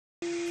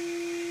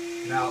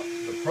Now,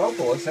 the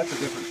propolis, that's a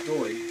different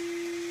story.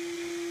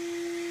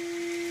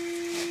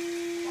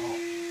 Oh,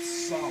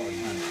 solid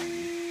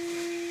honey.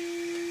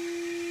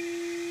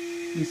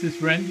 This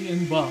is Randy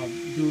and Bob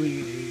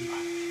doing a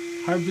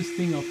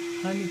harvesting of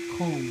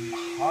honeycomb.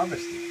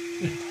 Harvesting.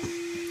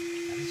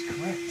 That is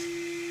correct.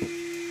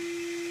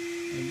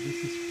 And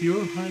this is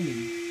pure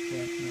honey.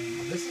 But,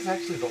 this is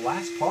actually the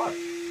last part.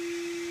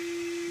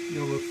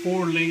 there were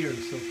 4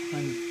 layers of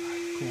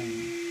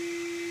honeycomb.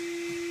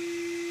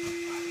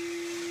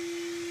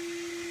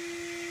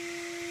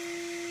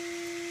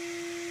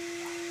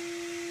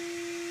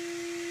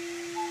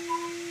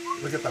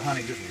 Look at the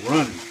honey just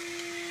running.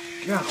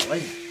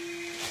 Golly.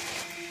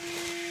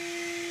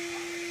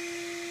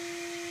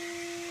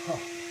 Oh.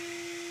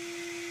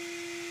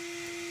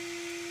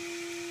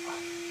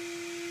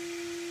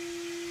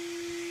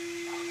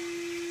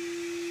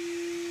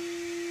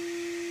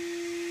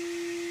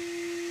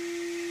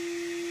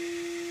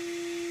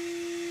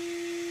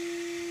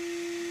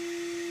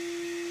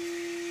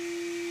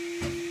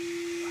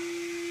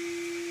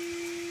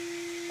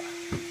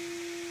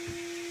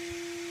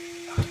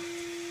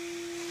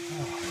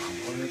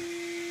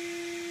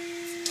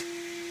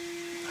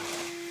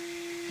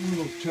 One of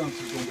those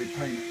chunks is going to be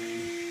painted,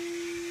 Randy.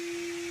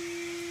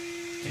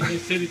 And they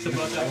said it's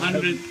about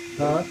 100.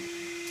 Huh?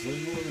 Way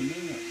more than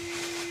that.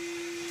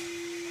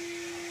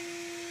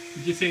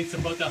 Did you say it's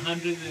about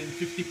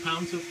 150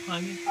 pounds of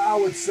honey? I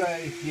would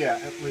say, yeah,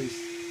 at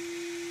least.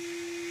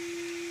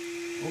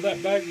 Well,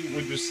 that bag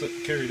we just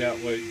carried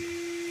out weighed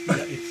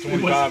Yeah,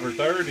 25 or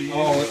 30.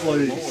 Oh, at or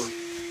least. more.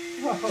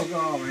 Oh,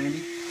 God,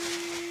 Randy.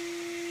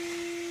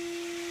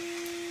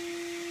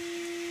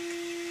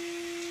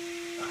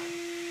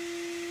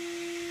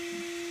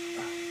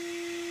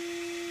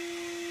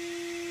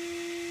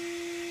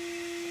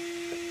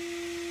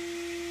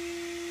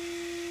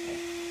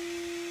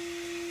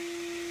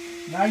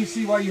 Now you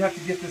see why you have to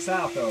get this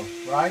out, though,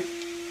 right?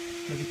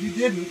 Because if you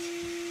didn't,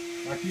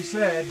 like you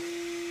said,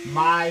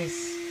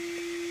 mice,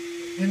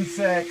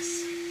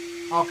 insects,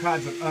 all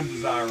kinds of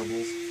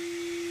undesirables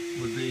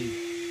would be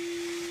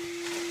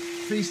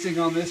feasting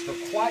on this for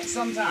quite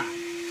some time.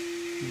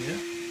 Yeah.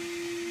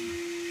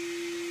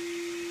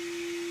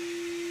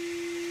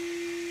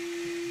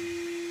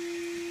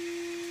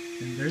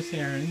 And there's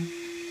Aaron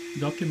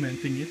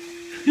documenting it.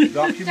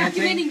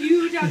 Documenting?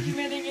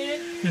 Documenting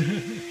it.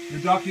 You're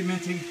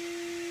documenting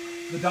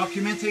the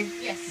documenting?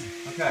 Yes.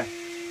 Okay.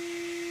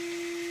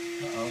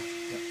 Uh-oh.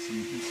 Got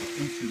some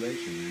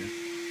insulation there.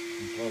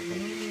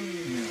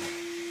 Yeah.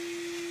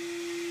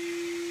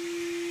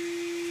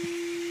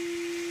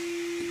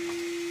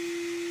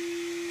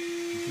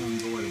 It's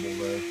unavoidable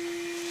though.